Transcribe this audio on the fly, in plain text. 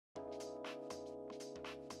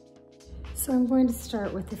So I'm going to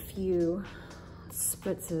start with a few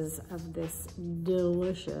spritzes of this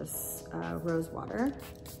delicious rose water.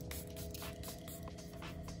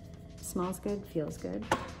 Smells good, feels good.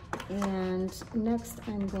 And next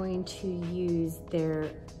I'm going to use their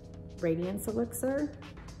Radiance Elixir.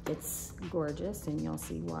 It's gorgeous and you'll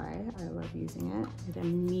see why I love using it. It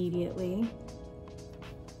immediately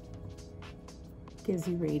gives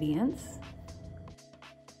you radiance.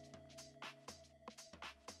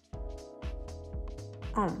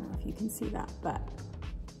 I don't know if you can see that, but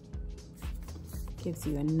it gives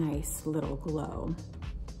you a nice little glow.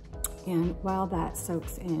 And while that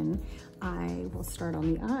soaks in, I will start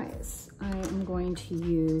on the eyes. I am going to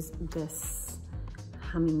use this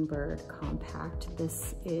Hummingbird Compact.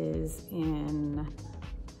 This is in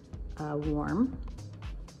warm.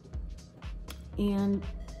 And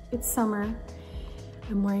it's summer.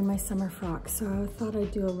 I'm wearing my summer frock, so I thought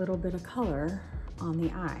I'd do a little bit of color on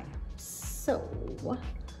the eye. So I'm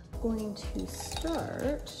going to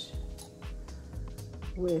start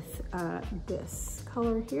with this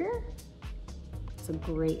color here. It's a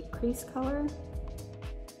great crease color.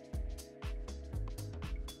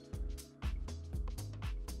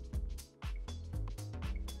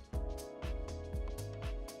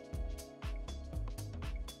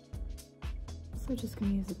 So just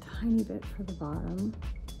gonna use a tiny bit for the bottom.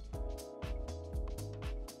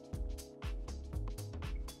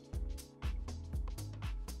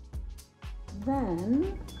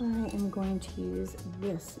 Then I am going to use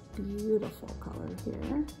this beautiful color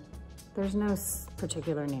here. There's no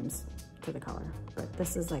particular names to the color, but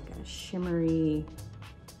this is like a shimmery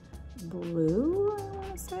blue, I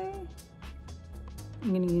wanna say.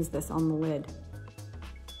 I'm gonna use this on the lid.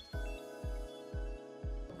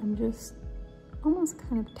 I'm just almost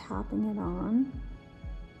kind of tapping it on.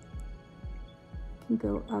 You can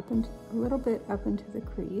go up into a little bit up into the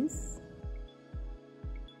crease.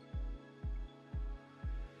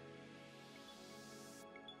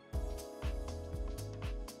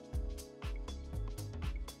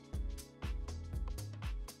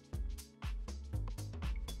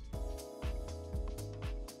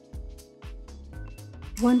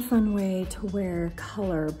 One fun way to wear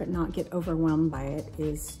color but not get overwhelmed by it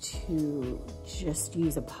is to just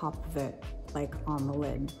use a pop of it like on the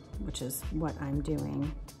lid, which is what I'm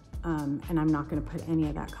doing. And I'm not gonna put any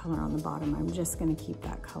of that color on the bottom. I'm just gonna keep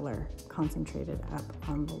that color concentrated up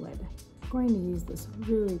on the lid. I'm going to use this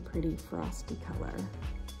really pretty frosty color.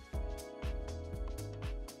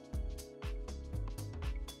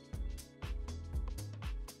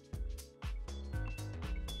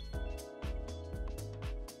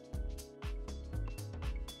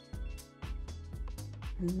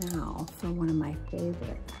 And now for one of my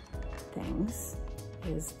favorite things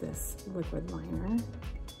is this liquid liner.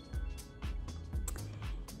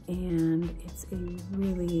 And it's a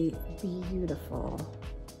really beautiful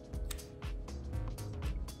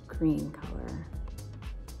green color.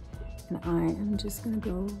 And I am just gonna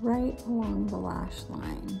go right along the lash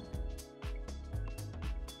line.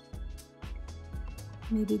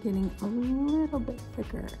 Maybe getting a little bit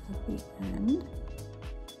thicker at the end.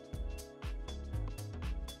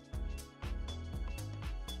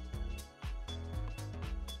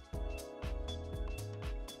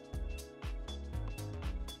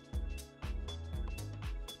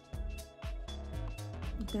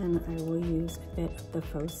 Then I will use a bit of the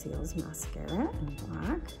Faux Seals mascara in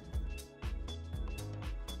black.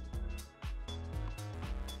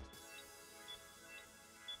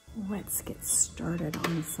 Let's get started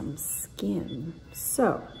on some skin.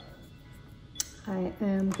 So I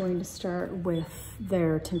am going to start with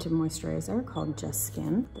their tinted moisturizer called Just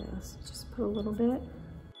Skin. This, just put a little bit.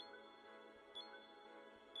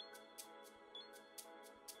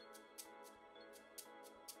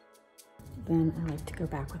 Then I like to go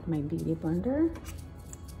back with my beauty blender,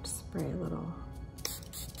 spray a little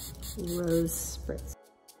rose spritz.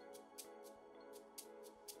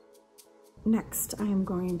 Next, I am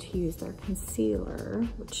going to use their concealer,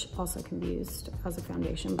 which also can be used as a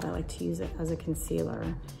foundation, but I like to use it as a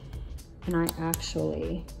concealer. And I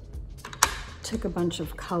actually took a bunch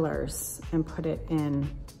of colors and put it in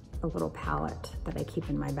a little palette that I keep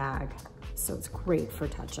in my bag. So it's great for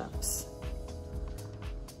touch-ups.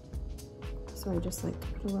 So I just like to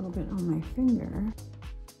put a little bit on my finger.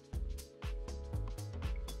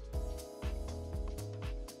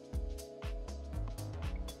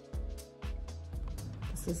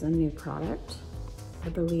 This is a new product. I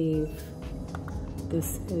believe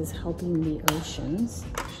this is helping the oceans.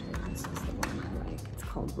 Actually, this is the one I like. It's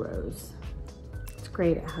called Rose. It's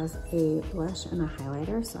great. It has a blush and a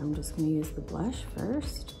highlighter, so I'm just gonna use the blush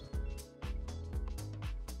first.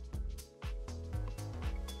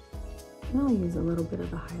 And I'll use a little bit of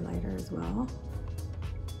the highlighter as well,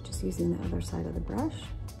 just using the other side of the brush.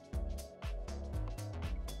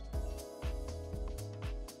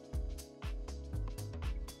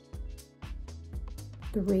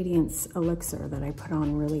 The Radiance Elixir that I put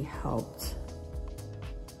on really helped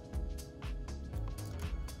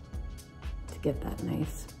to get that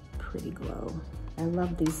nice, pretty glow. I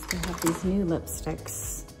love these, to have these new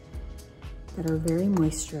lipsticks that are very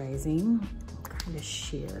moisturizing, kind of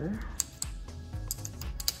sheer.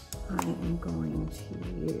 I am going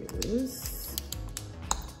to use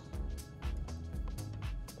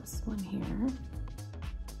this one here.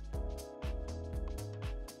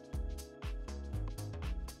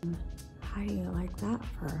 How do you like that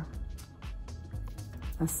for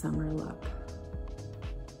a summer look?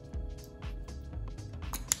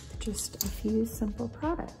 Just a few simple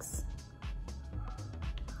products.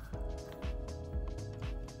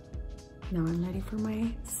 Now I'm ready for my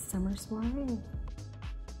summer soiree.